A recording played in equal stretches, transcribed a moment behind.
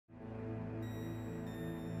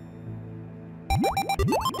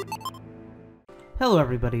Hello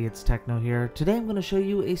everybody, it's Techno here. Today I'm going to show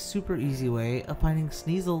you a super easy way of finding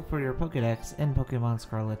Sneasel for your Pokédex in Pokemon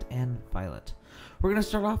Scarlet and Violet. We're going to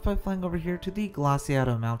start off by flying over here to the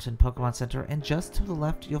Glaciado Mountain Pokemon Center, and just to the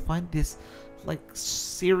left you'll find this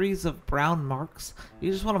series of brown marks.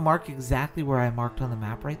 You just want to mark exactly where I marked on the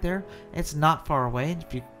map right there. It's not far away, and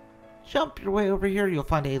if you jump your way over here, you'll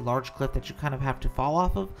find a large cliff that you kind of have to fall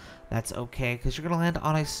off of. That's okay, because you're going to land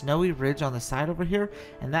on a snowy ridge on the side over here,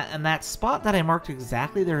 and that spot that I marked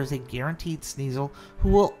exactly, there is a guaranteed Sneasel who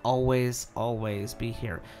will always be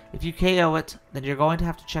here. If you KO it, then you're going to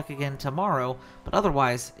have to check again tomorrow, but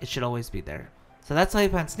otherwise, it should always be there. So that's how you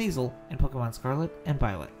find Sneasel in Pokemon Scarlet and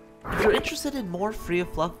Violet. If you're interested in more free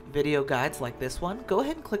of fluff video guides like this one, go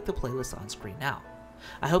ahead and click the playlist on screen now.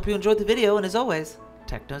 I hope you enjoyed the video, and as always,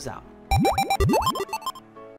 Techno's out.